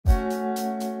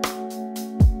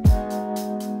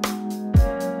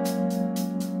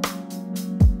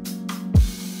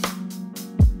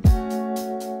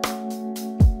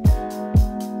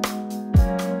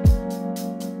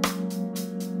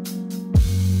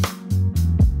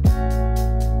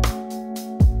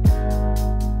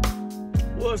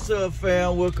What's up,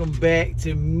 fam? Welcome back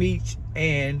to Meech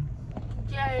and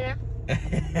Jayden.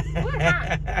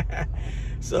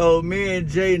 So me and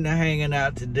Jayden are hanging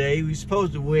out today. We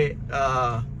supposed to went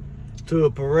to a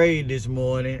parade this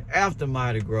morning after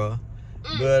Mardi Gras,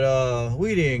 but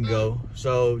we didn't go.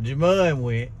 So Jamon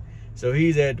went, so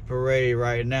he's at the parade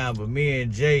right now. But me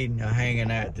and Jayden are hanging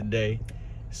out today.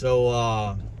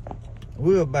 So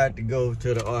we're about to go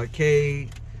to the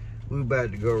arcade. We're about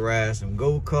to go ride some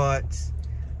go-karts.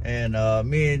 And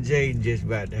me and Jayden just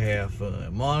about to have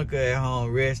fun. Monica at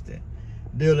home resting.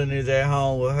 Dylan is at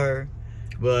home with her.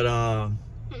 But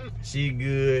she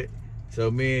good. So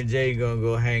me and Jayden gonna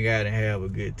go hang out and have a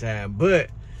good time.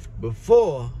 But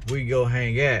before we go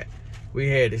hang out, we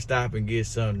had to stop and get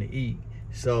something to eat.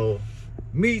 So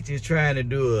Meech is trying to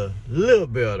do a little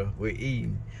better with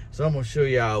eating. So I'm gonna show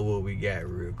y'all what we got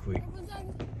real quick.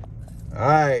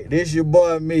 Alright, this your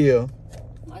boy meal.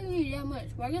 Why you eat that much?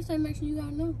 Well, I guess that makes sure you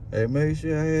gotta know. Hey, make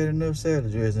sure I had enough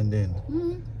salad dressing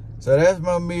then. So that's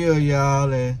my meal,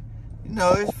 y'all. And you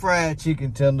know, it's fried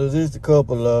chicken tenders. It's a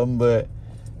couple of them, but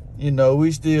you know,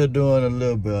 we still doing a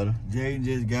little better. Jayden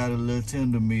just got a little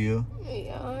tender meal.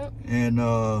 Yeah. And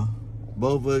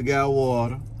both of us got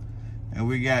water. And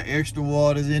we got extra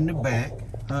waters in the back.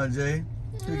 Huh, Jay?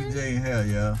 Look at Jayden hair,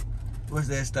 y'all. What's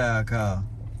that style called?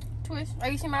 Twist. Oh,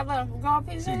 you see my little gold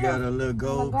pieces She in got there? her little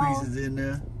gold pieces in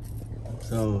there.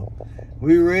 So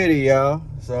we ready, y'all.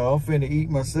 So I'm finna eat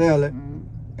my salad.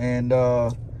 And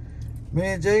me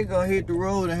and Jay gonna hit the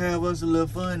road and have us a little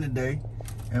fun today.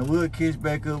 And we'll catch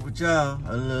back up with y'all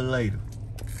a little later.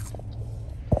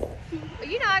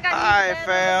 You know I got. Alright,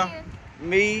 fam.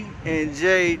 Me and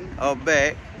Jayden are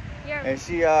back. Yeah. And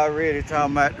she already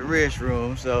talking about the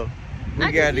restroom. So we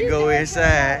I got just to used go the restroom.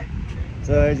 inside.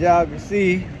 So as y'all can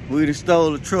see, we done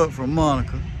stole a truck from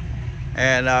Monica.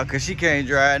 And cause she can't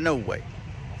drive no way.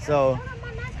 So, Show them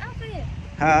my nice outfit.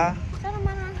 huh? Show them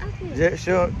my nice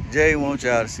outfit. Jay wants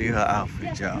y'all to see her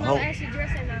outfit, Yeah, y'all. I'm actually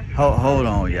dressing now. Hold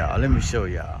on, y'all. Let me show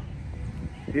y'all.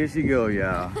 Here she go,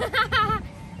 y'all.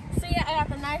 See, I got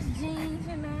the nice jeans,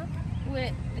 you know,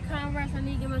 with the Converse. I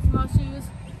need to get me some more shoes.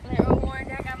 Like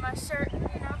worn. I got my shirt, you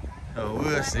know. So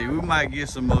we'll see. We might get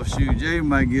some more shoes. Jay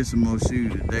might get some more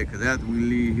shoes today, cause after we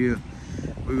leave here,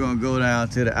 we're gonna go down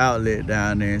to the outlet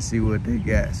down there and see what they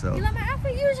got. So You like my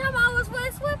outfit? Usually I'm always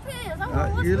wearing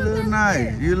sweatpants. you look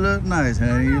nice. You look nice,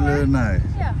 honey. You look nice.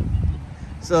 Yeah.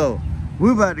 So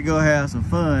we're about to go have some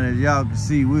fun. As y'all can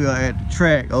see, we are at the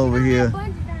track over here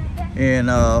in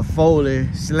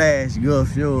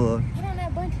Foley/Gulf Shores. Get on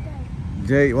that bungee thing.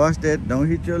 Jay, watch that. Don't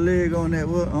hit your leg on that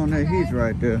hitch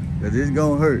right there, cause it's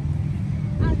gonna hurt.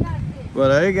 I got it.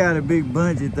 But they got a big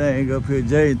bungee thing up here.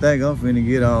 Jay think I'm finna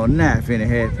get on. Not finna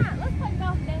happen. Let's play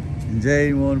golf, Daddy. And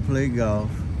Jay want to play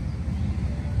golf.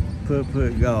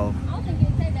 Put golf. I don't think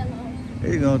it'll take that long.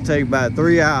 It's gonna take about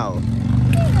 3 hours. It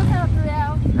ain't gonna take 3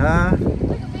 hours. Huh? We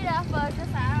can be there for just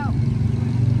an hour.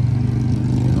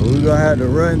 We're gonna have to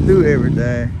run through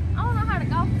everything. I don't know how to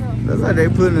golf though. Looks like they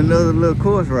putting another little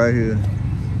course right here. That's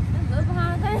a little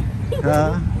behind thing.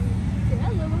 Huh? See, that's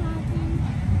a little behind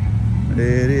thing.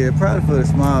 There it is. Probably for the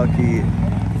small kid.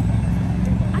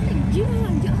 I think you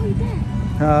want to get all that.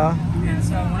 Huh? Yeah,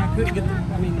 so when I couldn't get the,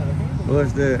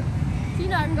 What's that? You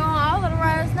know, I can go on all of the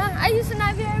rides now. I used to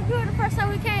not be able to do it the first time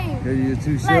we came. Cause you're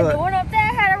too Like the short. one up there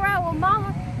had a ride with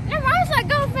Mama. Them rides like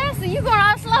go faster. You going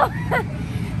all slow.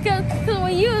 Cause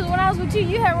when I was with you,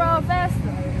 you had ride faster.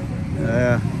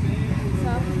 Yeah.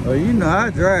 So Oh, you know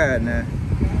I drive now.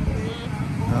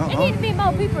 it need to be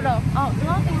more people though. Oh, I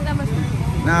don't think it's that much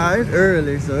people. Nah, it's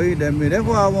early, so it that mean that's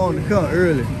why I wanted to come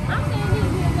early. I'm saying it need to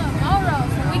be a little more though,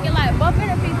 so we can like bump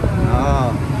into people.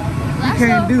 You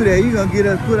can't do that. You gonna get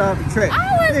us put off the track. I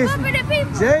always Listen, bump into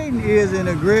people. Jayden is an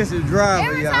aggressive driver,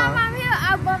 Every y'all. time I'm here,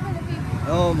 I bump into people.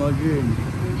 Oh my goodness.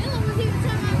 Dylan was even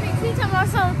telling my mix. He talking about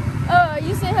something.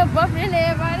 You sit here bumping into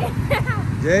everybody.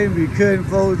 Jayden be cutting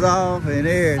folks off and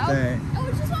everything. That's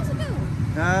what you're supposed to do.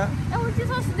 Huh? That's what you're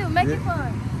supposed to do. Make it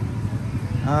fun.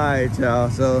 Alright, y'all.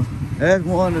 So that's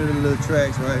one of the little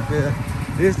tracks right there.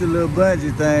 This the little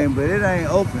bungee thing, but it ain't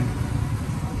open.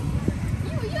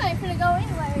 You ain't finna go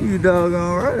anyway. You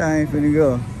doggone right I ain't finna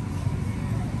go.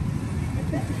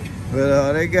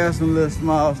 But they got some little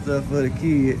small stuff for the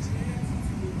kids.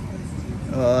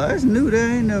 That's new. They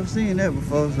ain't never seen that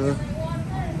before, so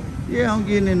yeah, I'm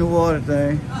getting in the water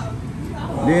thing.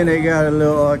 Then they got a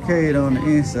little arcade on the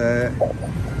inside.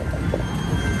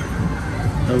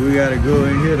 So we gotta go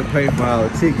in here to pay for our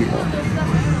ticket.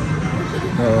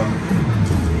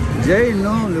 Jay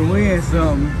normally wins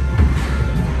something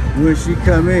when she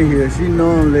come in here. She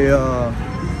normally You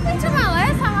talking about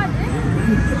last time I did?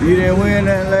 You didn't win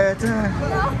that last time?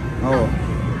 Oh.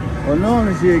 Well,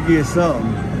 normally she'll get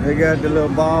something. They got the little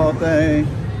ball thing.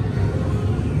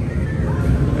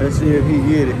 Let's see if he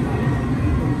get it.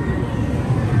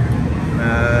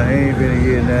 Nah, he ain't finna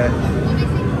get that.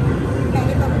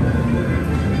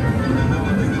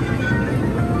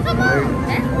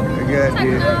 They got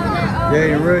this. They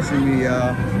ain't rushing me,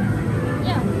 y'all.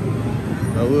 Yeah.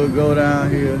 So we'll go down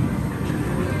here.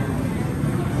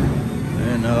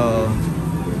 And oh,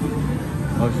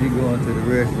 she going to the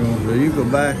restroom. So you can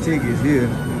buy tickets here.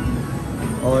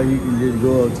 Or you can just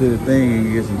go up to the thing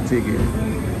and get some tickets.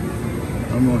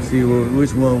 I'm gonna see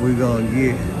which one we're gonna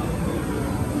get.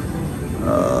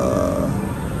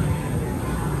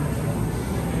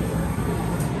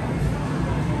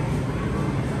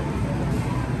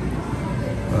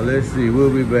 Well, let's see, we'll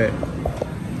be back.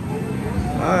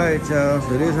 Alright, y'all,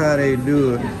 so this is how they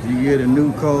do it. You get a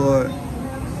new card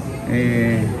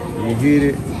and you hit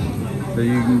it. So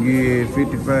you can get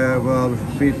 $55 for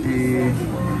 50,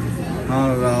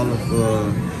 $100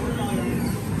 for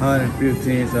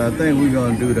 115. So I think we're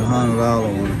gonna do the $100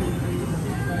 one.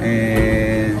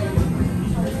 And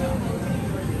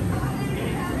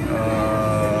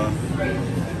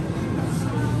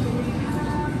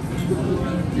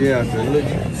yeah, so look, you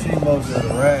can see most of the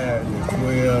rides is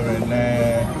 12 and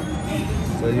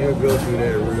 9. So you'll go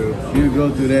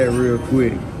through that real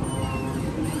quick.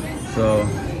 So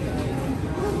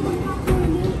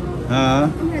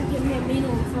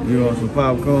you want some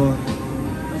popcorn?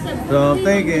 So I'm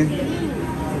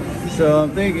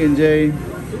thinking, Jay,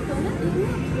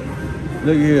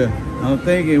 look here. I'm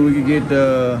thinking we could get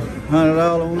the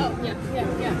 $100 one. Oh, yeah.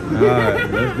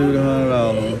 Alright, let's do the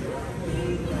 $100 one.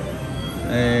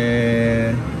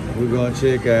 And we're gonna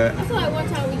check out. I feel like one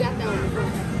time we got that one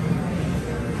before.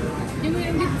 Did we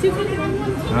ever get the 250 one?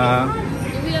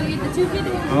 Did we ever get the 250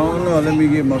 one? I don't know. Let me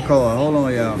get my card. Hold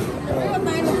on, y'all. The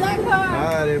black card.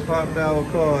 Alright, they popped our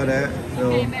card out. So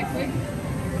Came back quick.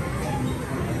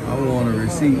 I want a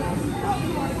receipt.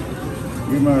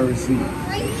 Give my receipt.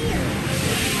 Right here.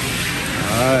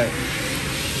 Alright.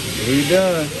 We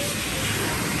done.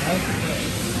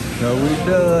 So we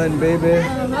done, baby.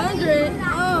 100.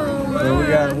 Oh my. So we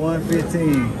got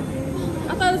 115.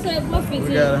 I thought it said plus 15. We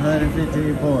got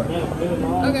 115 points.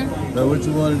 Okay. So what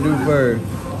you want to do first?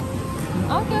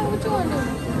 Okay, what you want to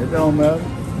do? It don't matter.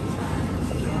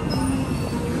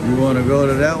 You want to go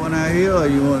to that one out here or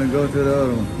you want to go to the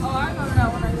other one? Oh, I go to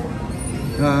that one.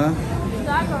 Huh?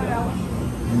 I go to that one.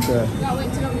 Okay. Gotta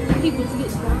wait till the people to get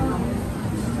started.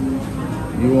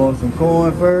 You want some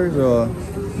corn first or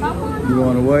Popcorn? you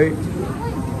want to wait?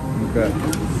 Okay.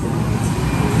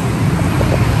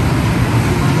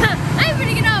 I ain't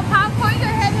finna get no popcorn. You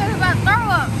gonna have me about to throw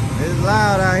up. It's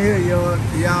loud out here, y'all,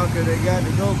 because they got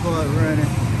the go-kart running.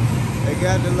 They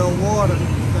got the little water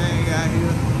thing out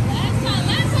here. Last time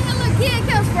the little kid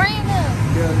kept spraying up.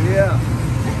 Yeah.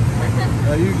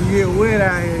 So you can get wet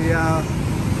out here, y'all.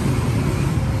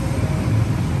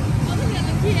 Oh, look at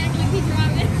the kid acting like he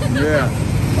driving. Yeah.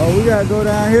 Oh, we gotta go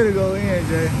down here to go in,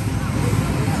 Jay.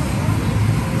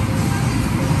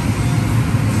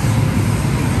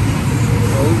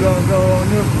 So we're gonna go on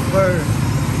this one first.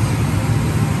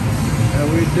 And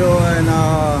we're doing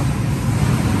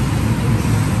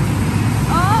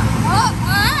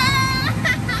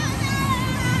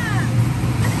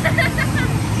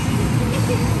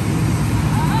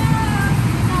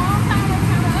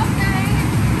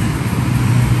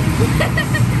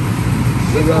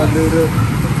we're gonna do this.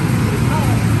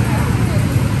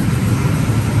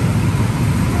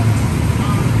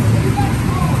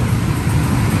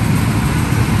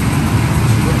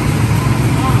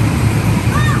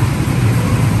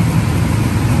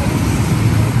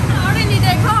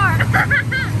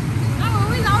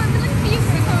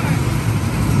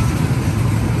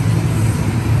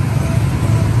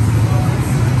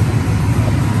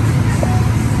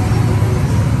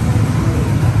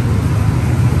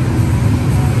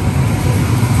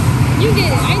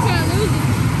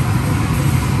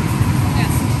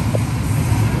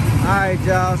 Alright,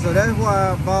 y'all, so that's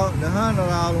why I bought the $100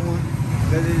 one,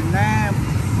 because it's 9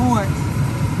 points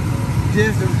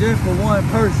just for one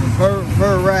person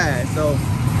per ride, so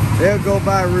they'll go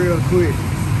by real quick.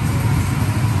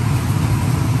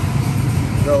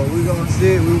 So we're gonna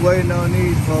sit, we're waiting on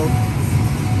these folks,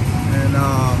 and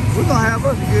we're gonna have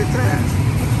us a good time.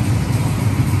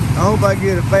 I hope I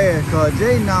get a fast car.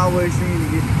 Jayden always seems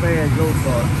to get the fast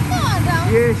go-kart. No, I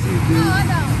don't. Yes, you do. No, I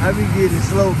don't. I be getting the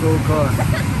slow go-kart.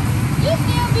 You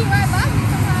still be right by me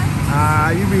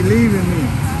sometimes. You be leaving me.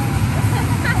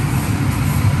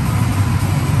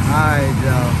 Alright,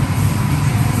 y'all.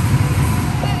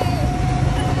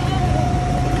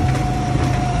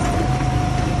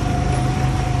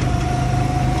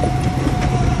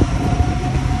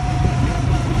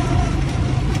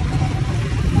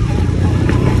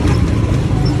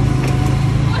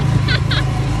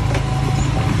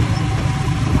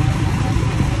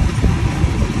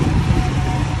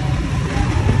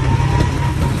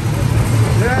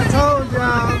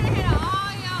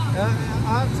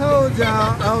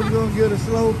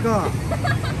 slow car.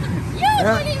 You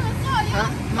wouldn't even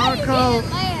slow.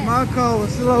 My car was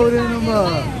slower than the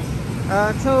mother.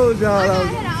 I told y'all. I got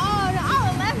hit I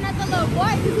was laughing at the little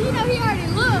boy because he already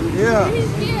looked. Yeah. And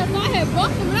he's scared, so I had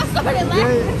bumped him and I started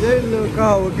laughing. Jayden little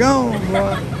car was gone,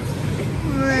 boy.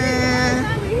 Man.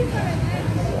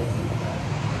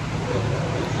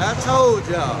 I told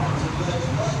y'all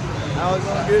I was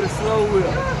gonna get a slow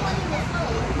wheel.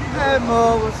 That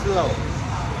mother was slow.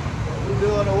 You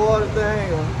doing the water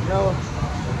thing or no?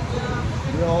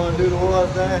 You don't want to do the water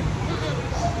thing?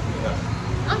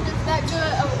 I'm just that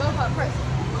good of a go-kart person.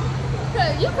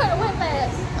 Cause you could have went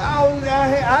fast.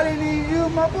 I didn't even use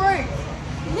my brakes.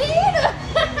 Me either.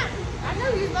 I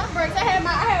never used my brakes. I had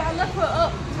my left foot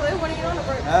up, so it wasn't even on the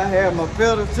brakes. I had my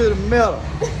pedal to the metal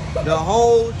the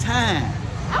whole time.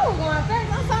 I was going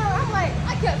fast. I'm like,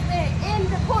 I kept staying in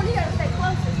the corner. You gotta stay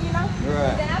closer, you know?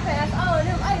 Right. Then I passed all of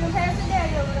them. I even passed the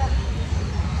daddy over there.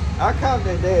 I caught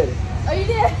that daddy. Oh, you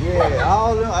did? Yeah,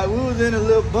 all of them. We was in a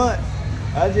little bunch.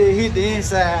 I just hit the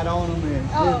inside on them and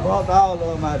just bumped all of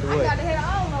them out the way. I got to hit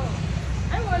all of them.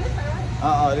 I'm going this way,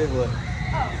 right? This way.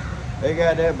 Oh. They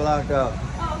got that blocked out.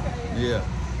 Oh, okay. Yeah.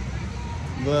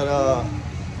 But I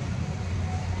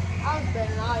was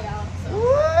better than all y'all. So.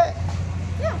 what?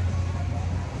 Yeah.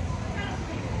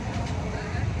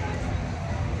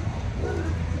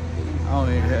 I don't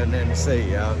even have nothing to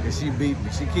say, y'all, because she beat me.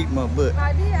 She kicked my butt.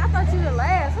 I did. I thought you were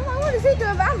last. I'm like, what is he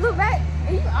doing? But I look back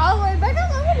and you all the way back. I'm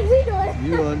like, what is he doing?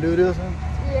 You want to do this one?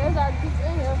 Yeah, it's already keep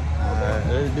in here. Alright,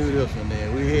 let's do this one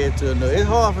then. We head to another. It's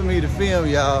hard for me to film,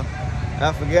 y'all.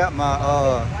 I forgot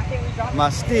my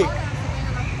stick.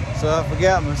 So I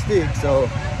forgot my stick. So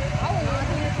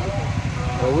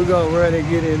we're gonna run and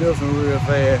get in this one real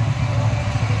fast.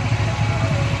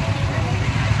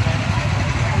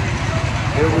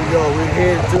 Here we go. We're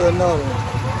headed to another one.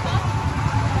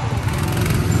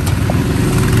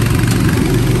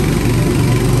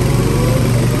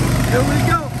 Here we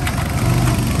go.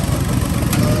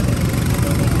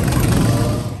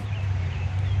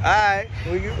 Alright,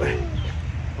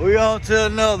 we on to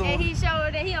another one. And he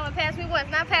showed that he only passed me once,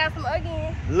 and I passed him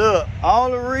again. Look,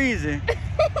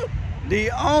 the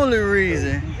only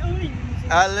reason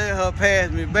I let her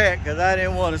pass me back because I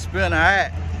didn't want to spin her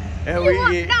out. And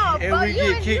we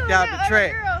get kicked out the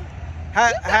track.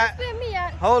 How spin me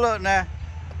out. Hold up now.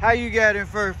 How you got in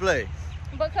first place?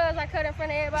 Because I cut in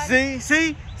front of everybody.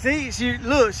 See,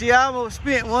 she almost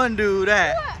spent one dude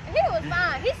out. He was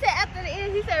fine. He said after the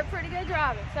end, he said pretty good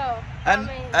driving. So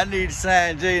I need to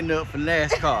sign Jayden up for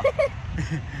NASCAR.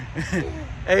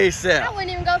 ASAP. I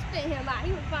wouldn't even go spin him out.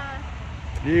 He was fine.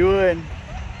 You wouldn't?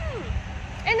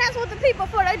 And that's what the people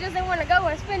for. They just didn't want to go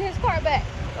and spin his car back.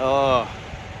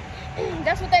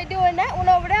 That's what they do in that one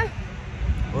over there.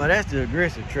 Well, that's the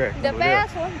aggressive track. The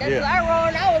fast one. That's what I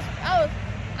rolled.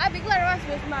 I'd be glad if I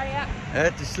spin somebody out.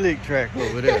 That's the slick track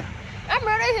over there. I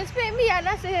remember they had spin me out, and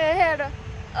I said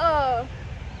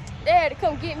they had to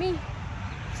come get me.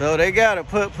 So they got a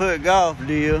putt golf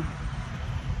deal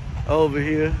over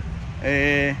here,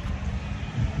 and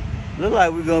look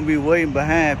like we're gonna be waiting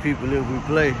behind people if we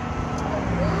play.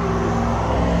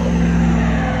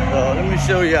 So let me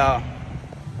show y'all.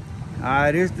 All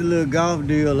right, this the little golf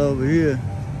deal over here.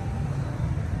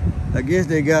 I guess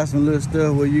they got some little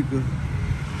stuff where you could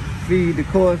feed the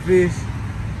koi fish.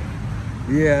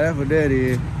 Yeah, that's what that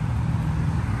is.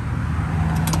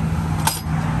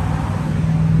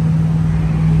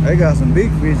 They got some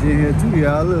big fish in here too,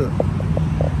 y'all. Look. Look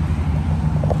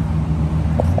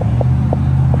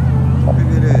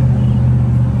at that.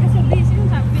 That's a big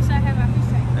type of fish I have at fish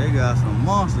tank. They got some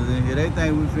monsters in here. They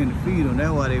think we finna feed them.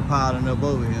 That's why they piling up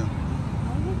over here.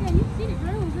 Oh, look at you see the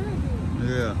grill was really good.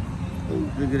 Yeah.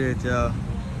 Look at that, y'all.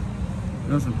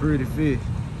 Those some pretty fish.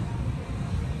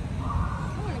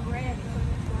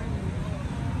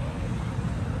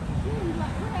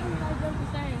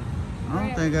 I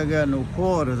don't think I got no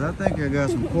quarters. I think I got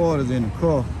some quarters in the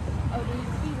car.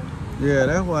 Yeah,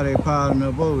 that's why they piling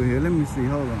up over here. Let me see.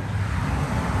 Hold on.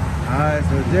 All right,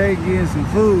 so Jay getting some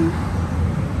food.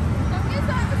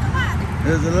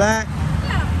 There's a lot?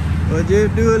 Yeah. But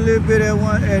just do a little bit at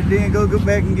one and then go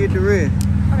back and get the rest.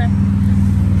 Okay.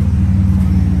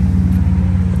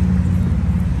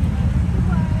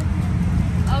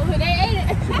 Oh, they ate it.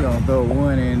 She's gonna throw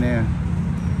one in there.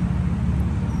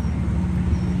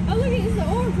 Oh, look at it. It's the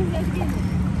orange one that's getting it.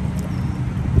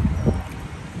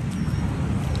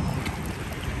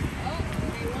 Oh,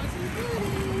 they want some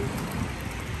goodies.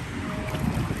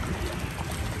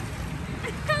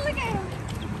 Look at him.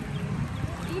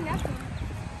 Eating that food.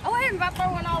 Oh, wait, if I throw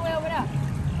one all the way over there.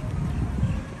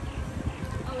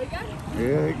 Oh, we got it?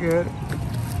 Yeah, they got it.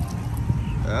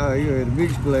 Oh, you heard the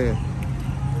beach player.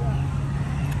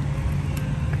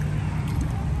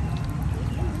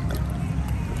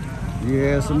 You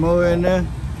had some more in there?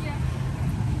 Yeah.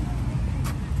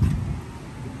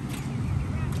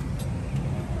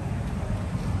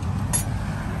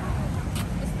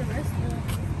 It's the restaurant.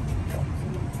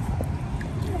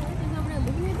 He's over there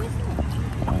looking at this one.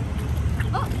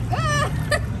 Oh, ah!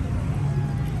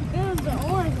 It was the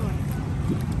orange one.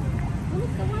 Look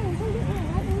at the white one. Come get one.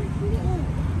 Why don't you get one?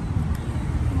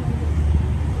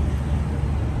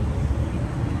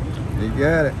 You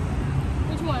got it.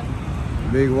 Which one?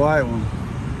 Big white one.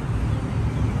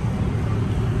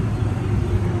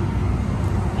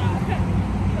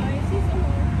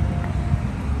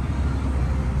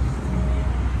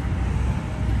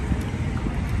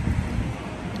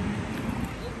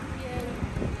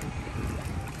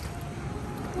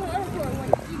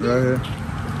 Right here.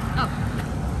 Oh.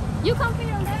 You come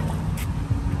here on that?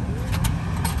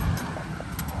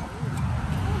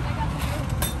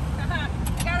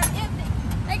 They got them empty.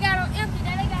 They got them empty.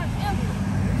 They got them empty.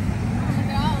 Look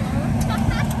at all of them.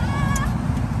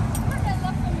 Where'd that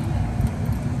look from you?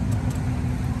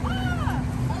 Ah!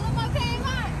 A little more came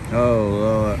out. Oh,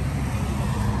 Lord.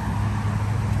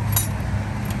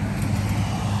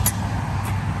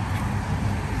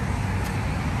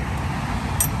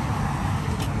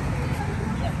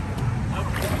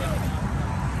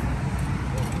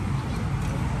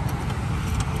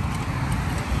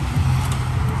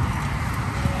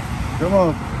 Come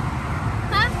on.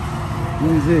 Huh?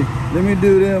 Let me see. Let me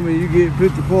do them and you get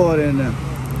 50 quarter in there.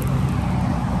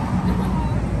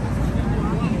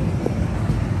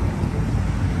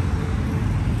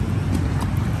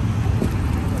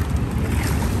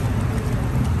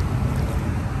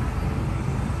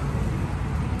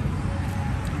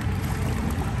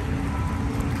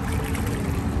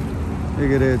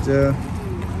 Look at that, y'all.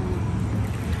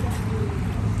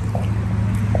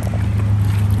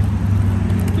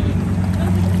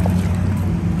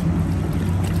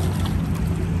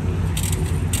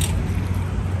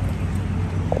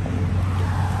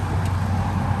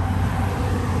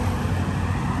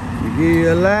 Give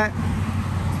you a lot.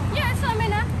 Yeah, it's something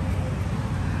in there.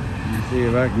 Let me see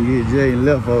if I can get Jayden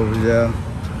leftovers, y'all.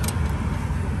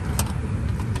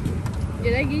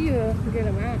 Yeah, they give you a good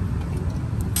amount.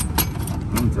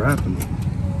 I'm dropping.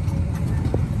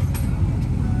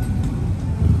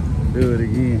 Do it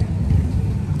again.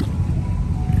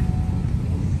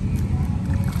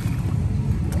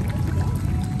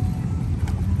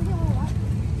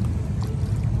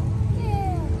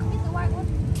 Yeah, get the white one.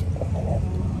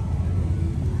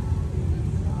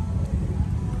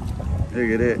 Look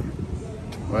at that.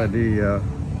 Right there, y'all.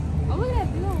 Oh, look at that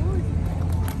blue orange.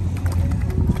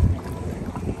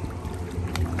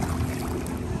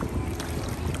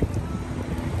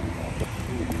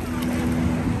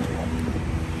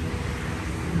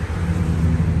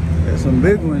 There's some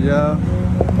big ones, y'all.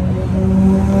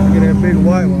 Look at that big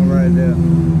white one right there.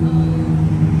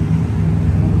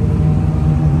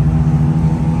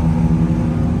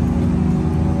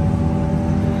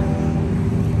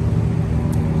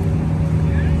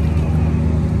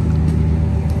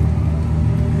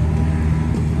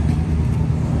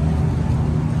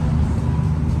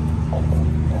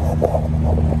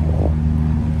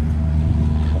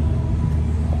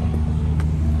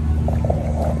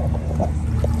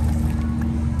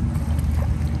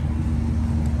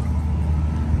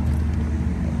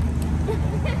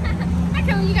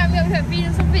 You got me up here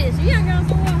feeding some fish. You ain't got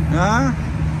some water. Huh?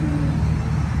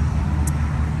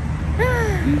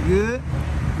 You good?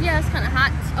 Yeah, it's kind of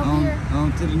hot over here.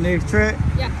 On to the next track?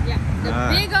 Yeah. The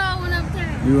big old one up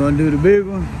there. You want to do the big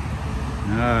one?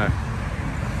 Alright. I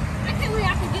can't believe I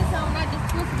could get some and I just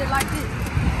twisted it like this.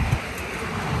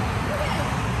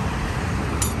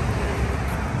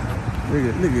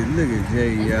 Look at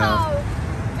Jay, It's y'all. called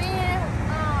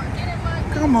getting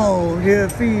my... Come on here,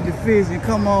 feed the fish and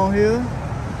come on here.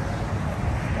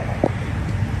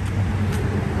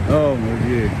 Oh my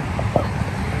God.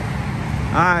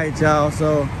 Alright, y'all,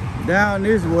 so down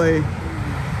this way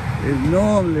is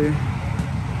normally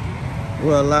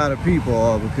where a lot of people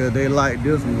are because they like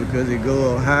this one because it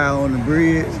goes up high on the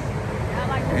bridge.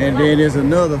 And then there's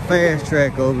another fast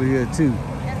track over here too.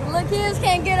 That's the little kids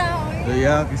can't get on. So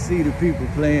y'all can see the people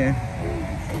playing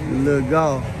the little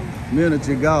golf,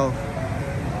 miniature golf.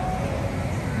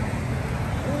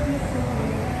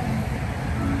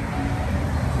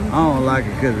 I don't like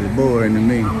it because it's boring to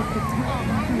me. I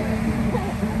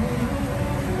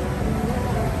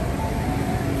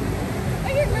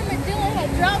just remember Dylan had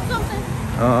dropped something.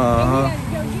 Uh-huh. And he had to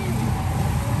go get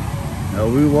it. No,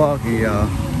 we walking, y'all.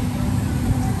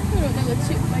 Look at that little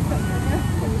chip like up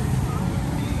there.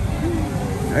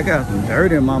 I got some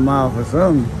dirt in my mouth or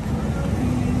something.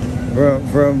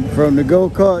 From the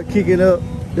go-kart kicking up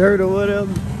dirt or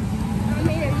whatever. I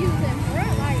mean, if you was in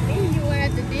front like me, you wouldn't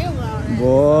have to deal with all that.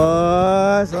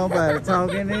 Boy, somebody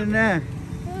talking in there.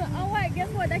 Oh wait, guess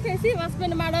what? They can't see if I spin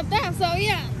them out up there. So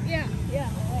yeah.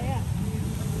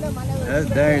 Look, my nose That's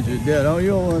is dangerous there. You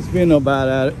don't want to spin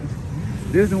nobody out of it.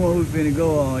 This is the one we finna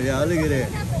go on, y'all. Look at that.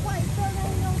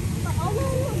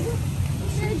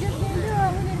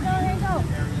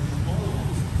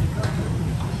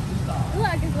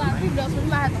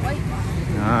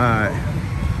 Alright.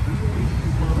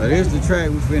 So this is the track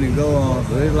we finna go on.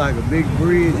 So it's like a big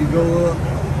bridge. You go up,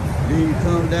 then you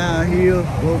come down here,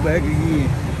 go back again.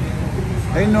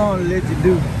 They normally let you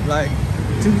do like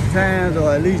 2 times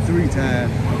or at least 3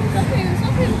 times. Some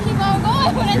people keep on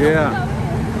going when they Yeah.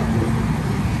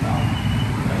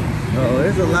 Oh,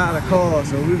 there's a lot of cars,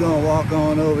 so we're gonna walk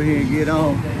on over here and get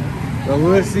on. But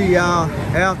we'll see y'all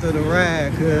after the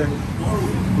ride, cause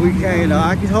we can't.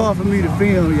 It's hard for me to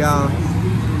film y'all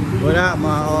without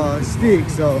my stick,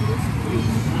 so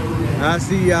I'll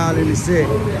see y'all in a sec.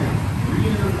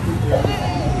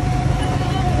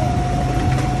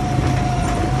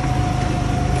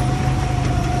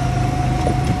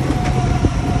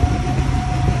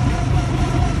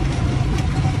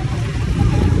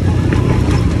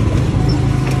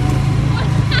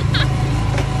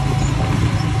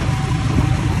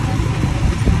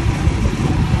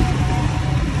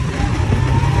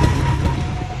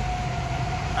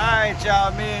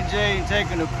 Y'all, me and Jayden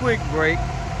taking a quick break,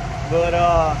 but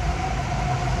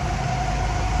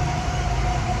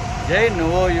Jayden,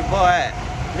 where your boy at?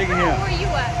 Look at him. Where you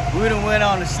at? We done went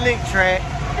on the slick track.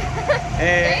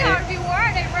 They ought to be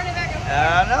worried. They running back and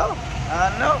forth. I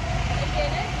know.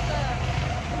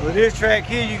 With this track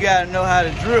here, you gotta know how to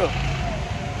drift,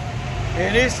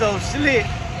 and it's so slick.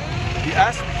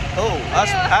 I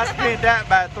spent that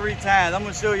about 3 times. I'm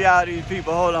gonna show y'all these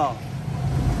people. Hold on.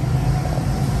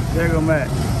 There go Matt.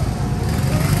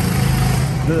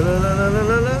 Look.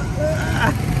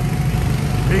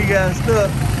 He got stuck.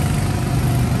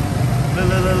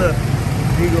 Look.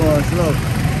 He going slow.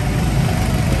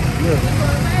 Look.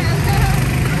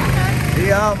 He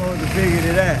almost figured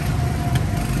it out.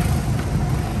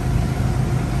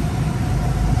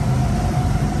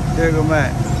 There go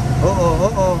Matt.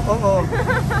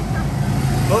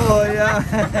 Uh-oh, yeah.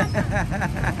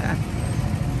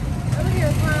 Look at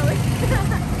him smiling.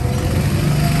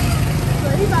 So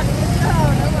he about to get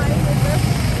thrown. That's why he was there.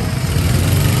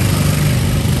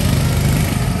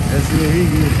 Let's see what he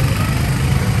gets.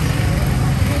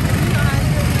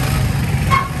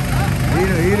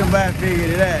 He done about figured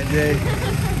it out, Jay.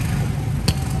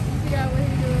 Yeah, what he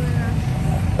doing now.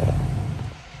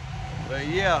 But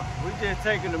yeah, we just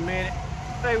taking a minute. I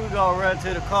think we're gonna run to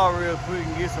the car real quick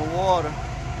and get some water.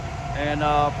 And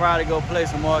probably go play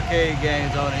some arcade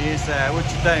games on the inside. What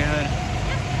you think, honey?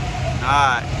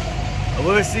 Alright.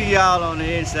 We'll see y'all on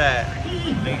the inside.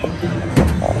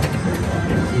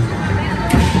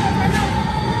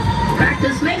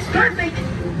 Practice makes perfect.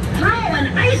 Throw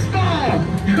an ice ball.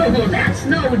 Oh, that's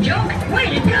no joke. Way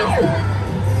to go.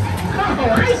 Oh,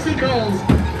 icicles.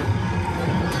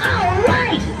 All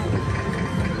right.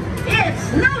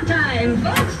 It's no time,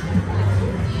 folks.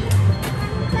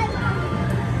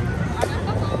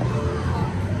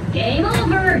 Game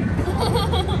over.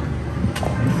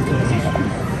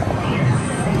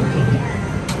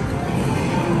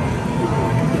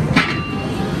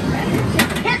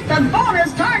 Hit the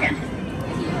bonus target.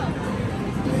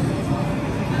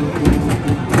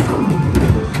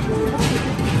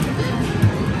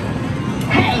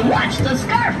 Hey, watch the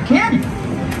scarf, kid.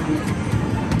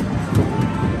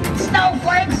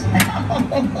 Snowflakes.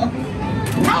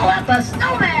 Roll up a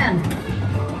snowman.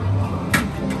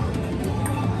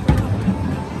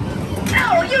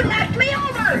 Oh, you knocked me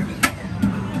over!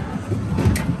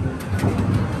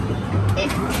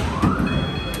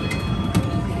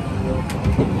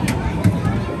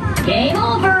 Game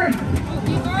over!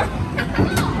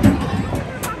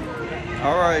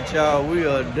 Alright, y'all, we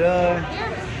are done.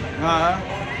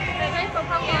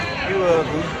 You're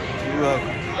welcome.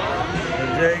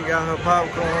 Jay got her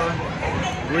popcorn.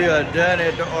 We are done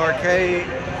at the arcade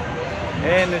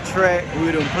and the track.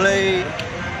 We done played.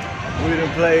 We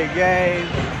done played games.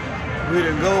 We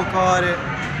done go-karted.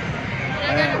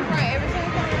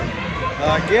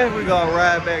 I guess we're gonna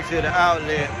ride back to the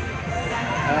outlet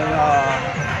and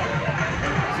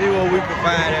see what we can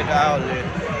find at the outlet.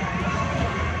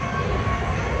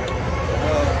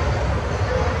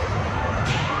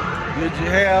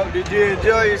 Did you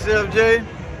enjoy yourself, Jay?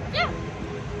 Yeah.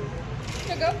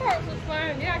 Took go-karts was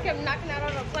flying. Yeah, I kept knocking out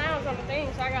all the clowns on the thing,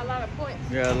 so I got a lot of points.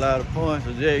 Got a lot of points.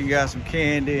 So Jayden got some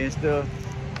candy and stuff.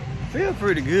 Feel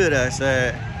pretty good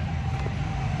outside.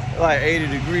 Like 80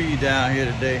 degrees down here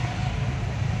today.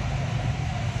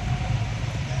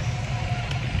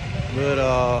 But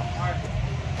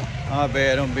my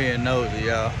bad, I'm being nosy,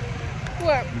 y'all.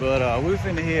 What? But we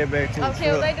finna head back to the truck.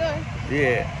 Okay, what they doing?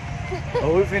 Yeah.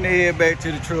 But we finna head back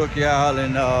to the truck, y'all,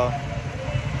 and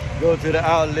go to the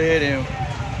outlet and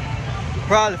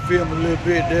probably film a little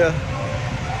bit there.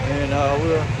 And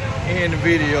we'll end the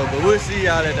video, but we'll see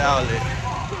y'all at the outlet.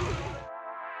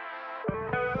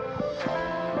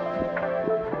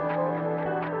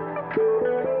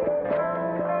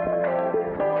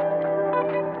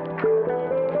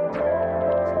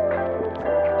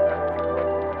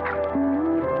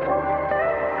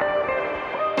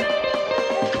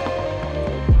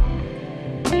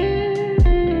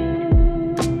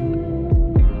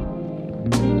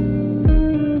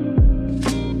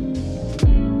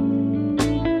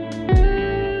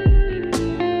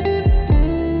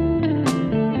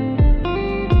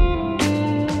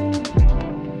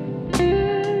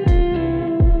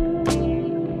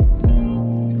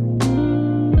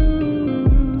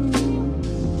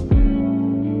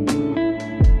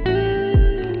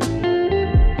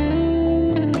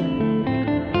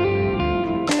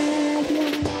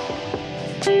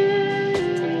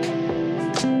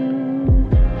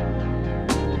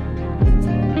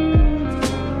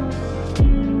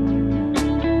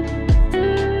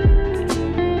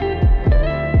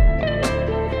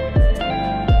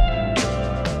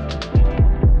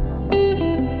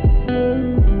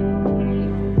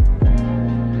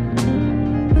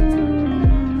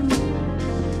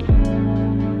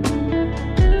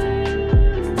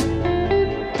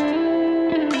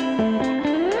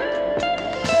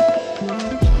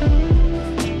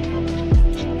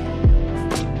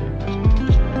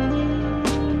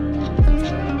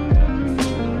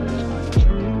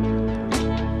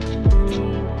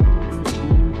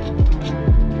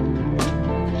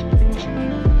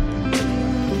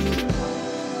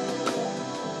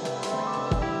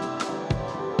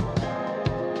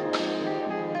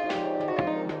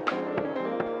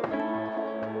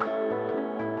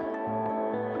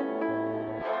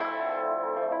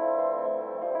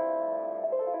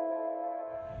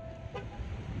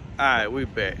 Alright, we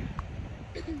back.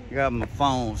 Got my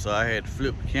phone, so I had to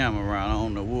flip the camera around. I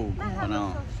don't know what was going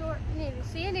on. So short.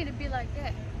 See, it need to be like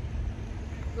that.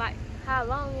 Like how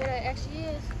long it actually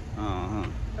is. Uh-huh.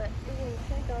 But it didn't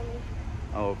think on me.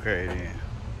 Okay then.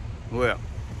 Well,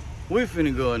 we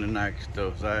finna go in the Nike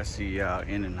store, so I see y'all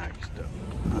in the Nike store.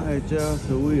 Alright y'all,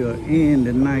 so we are in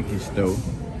the Nike store.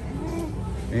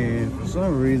 And for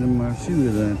some reason my shoe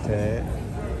is untied.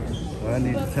 So I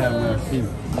need to tie my shoe.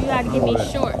 You gotta give me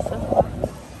shorts. So.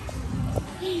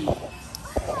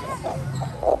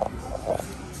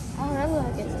 Oh, that looks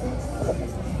like it's this.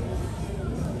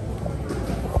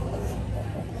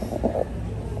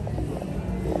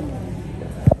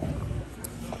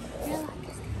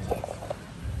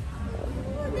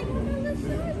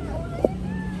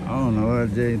 I don't know why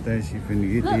Jayden thinks she finna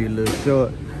get these little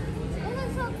shorts.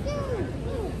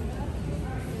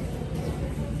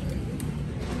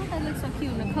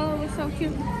 Nicole was so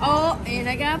cute. Oh, and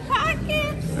I got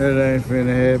pockets. That ain't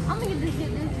finna happen. I'm gonna get this.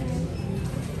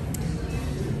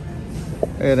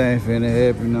 That ain't finna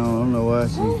happen. No, I don't know why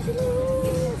she. Oh, see.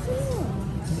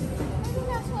 I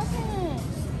got sweatpants.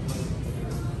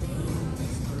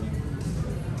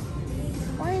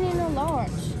 Why ain't in no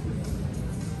large?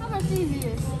 How much these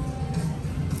is?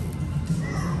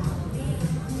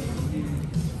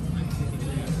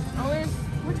 Oh,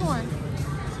 which one?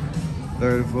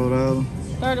 $34.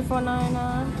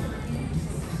 $34.99.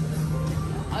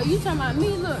 Oh, you talking about me?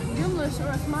 Look, them little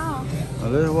short small.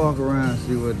 Well, let's walk around and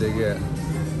see what they got.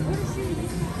 What is she?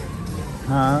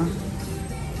 Huh?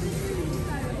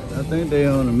 I think they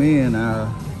on the men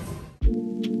aisle.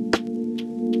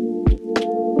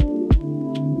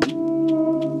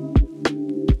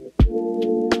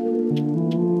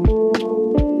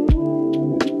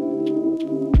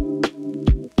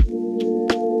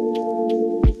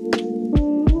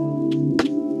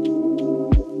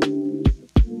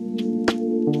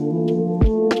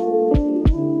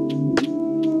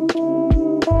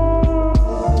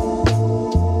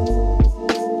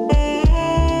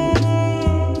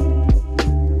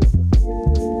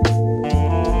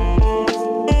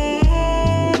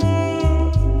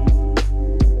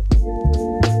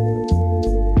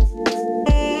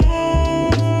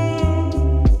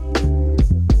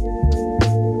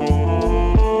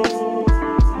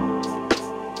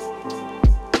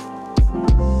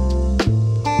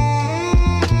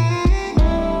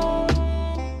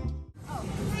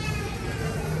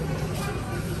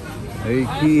 They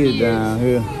kids down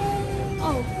here.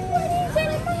 Oh, what are you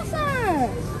telling my side?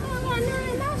 I ain't got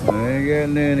none I ain't got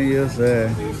none in my side. of your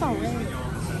side. It's all right.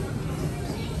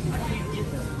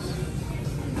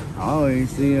 I don't even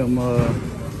see them.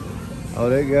 Oh,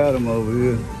 they got them over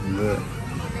here. But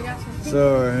They got some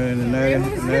sorry, honey,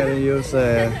 not on your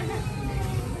side.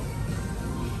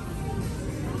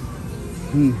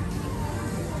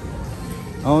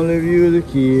 Only if you was a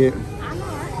kid. I know,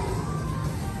 right?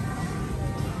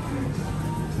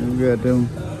 You got them.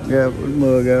 Got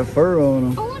fur on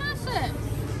them. Oh, what I said?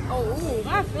 Oh, ooh,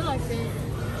 I feel like that.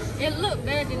 It looked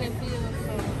better than it feels.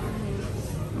 So,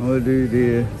 What do you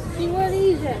do? see where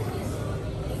these at? I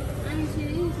didn't see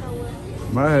these nowhere.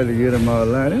 Might have to get them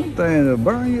all out. Them things will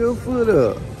burn your foot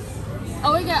up.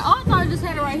 Oh, we got. Oh, I thought it just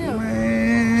had it right here.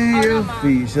 Man, Oh, your never mind.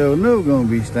 feet so never gonna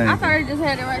be I stinking. thought it just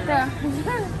had it right there.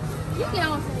 You get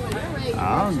on somewhere. I'm ready.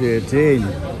 I'm just telling you.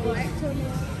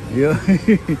 Yeah.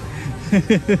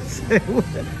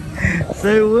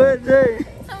 Say what, Jay?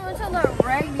 Someone told her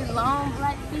raggedy, long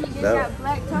black feet. They No. got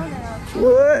black toenails.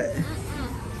 What?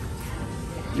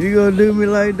 You gonna do me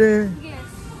like that? Yes.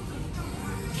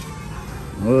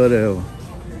 Whatever.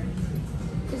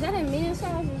 Is that in men's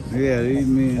sizes? Yeah, these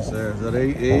men size. So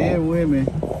they and women.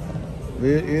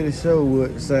 It'll show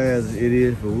what size it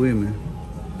is for women.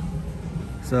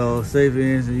 So say for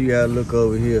instance, you gotta look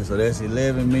over here. So that's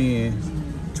 11 men,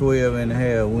 12 and a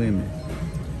half women.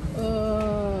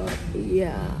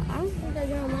 Yeah. I don't think I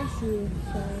got my shoes.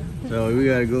 So we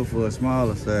gotta go for a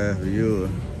smaller size for yours.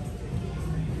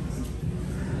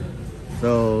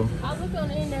 So I looked on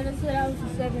the internet and said I was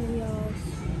a 7 year old.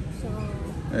 So.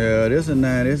 yeah, this a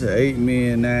 9. This a 8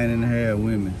 men, 9 and a half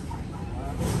women.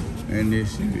 And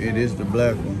this it is the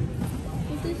black one.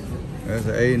 What's this? That's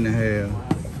an 8 and a half.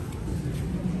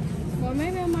 Well,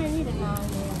 maybe I might need a 9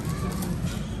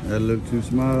 then. That look too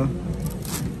small.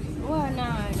 Well, 9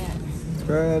 at.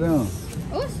 Try it on.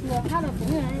 Oh, it's a little hot up in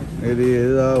here. Ain't it? It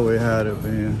is. It's always hot up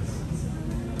in here.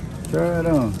 Try it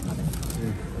on.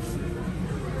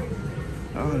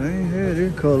 Oh, they ain't had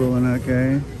this color when I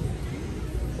came.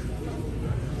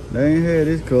 They ain't had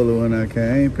this color when I came.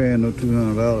 I ain't paying no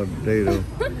 $200 today though.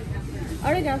 Oh,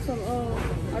 they got some, oh,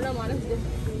 no, man, that's different.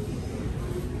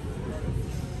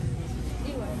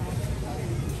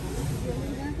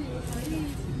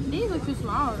 These look too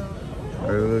small, though.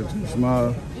 They look too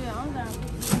small. Yeah, I'm down.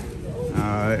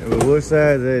 Alright, well what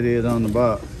size that is on the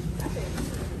box?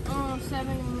 7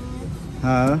 in men.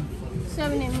 Huh?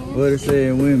 7 in men. What it say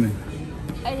in women?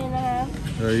 8 and a half.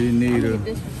 So you need a,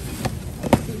 This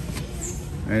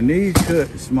one. and these cut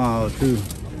small too.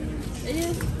 It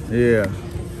is? Yeah.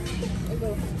 Let's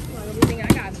go. Come on, everything I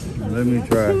got. Let me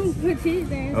try. Put these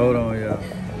there. Hold on, y'all.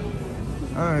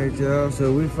 Alright, y'all.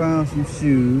 So we found some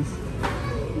shoes.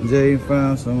 Jay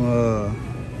found some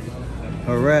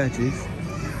Harachis.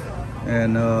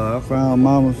 And I found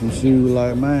mama some shoes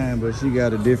like mine, but she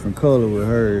got a different color with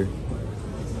hers.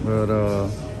 But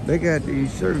they got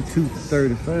these shirts 2 for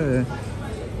 $35.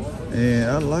 And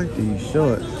I like these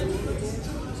shorts.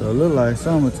 So it look like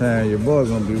summertime, your boy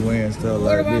gonna be wearing stuff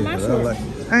What like about this. my But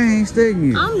shorts? I ain't stating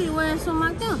you. I'm be wearing something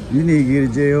like them. You need to get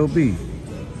a JOB.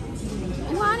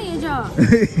 Well, I need a job.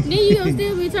 Then you gonna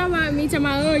still be talking about me, talking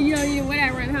about, oh, you don't need to wear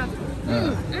that around the house.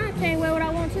 I can't wear what I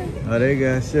want to. Oh, they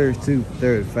got shirts 2 for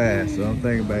 $35, so I'm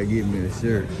thinking about getting me a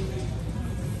shirt.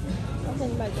 I'm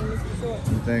thinking about getting this for short.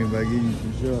 I'm thinking about getting you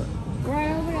some shorts.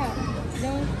 Right over there.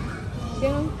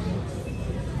 Done.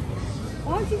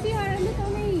 Why don't you see how they look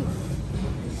on me?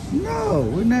 No,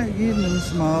 we're not getting them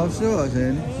small shorts,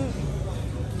 honey. I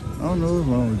don't know what's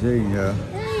wrong with Jay, y'all.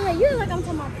 Anyway, you look like I'm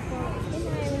talking about the short. It's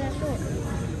not even that short.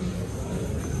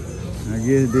 I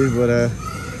guess this is what I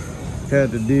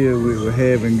had to deal with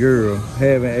having a girl.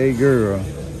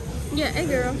 Yeah, hey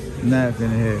girl. Not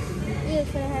finna happen. It's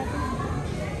gonna happen.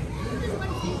 Just like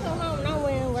she's so home and I'm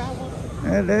wearing what I want.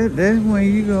 That's when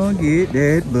you gonna get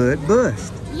that butt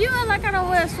bust. You act like I don't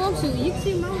wear a swimsuit. You can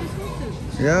see mom in a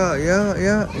swimsuit. Yeah.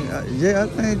 Jay, I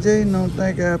think Jayden don't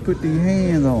think I put these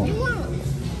hands on. You won't.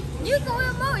 You can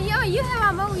wear more. Yo, you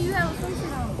have my mom. You have a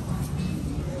swimsuit on.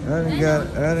 I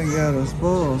done got her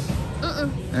spoiled.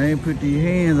 I ain't put these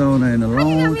hands on her in a How you got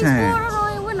long me time. spoiled? I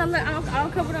don't even wear no. I'll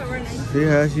cover it up right now. See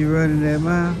how she running that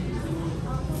mile?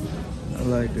 I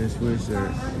like that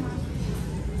sweatshirt.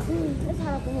 It's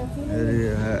hot up in here. That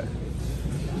is hot.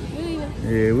 You leaving?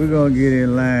 Yeah, we're gonna get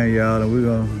in line, y'all, and we're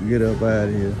gonna get up out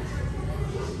of here.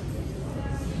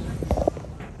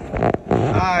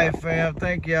 Alright, fam,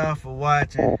 thank y'all for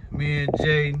watching. Me and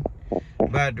Jayden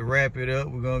about to wrap it up.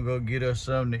 We're gonna go get us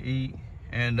something to eat.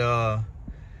 And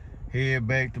head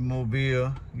back to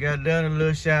Mobile. Got done a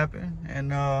little shopping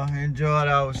and enjoyed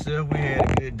ourselves. We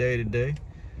had a good day today.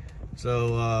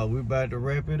 So we're about to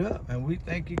wrap it up, and we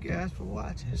thank you guys for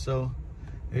watching. So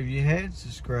if you hadn't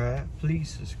subscribed, please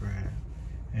subscribe.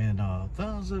 And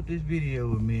thumbs up this video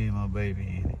with me and my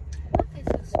baby in it. Look,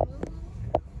 it's so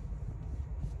smooth.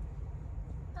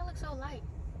 That looks so light.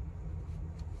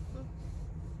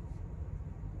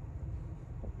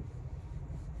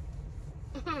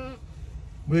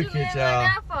 We'll catch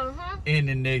y'all in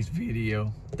the next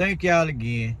video. Thank y'all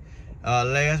again.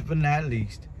 Last but not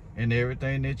least, in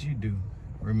everything that you do,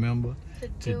 remember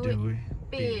to do it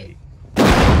big.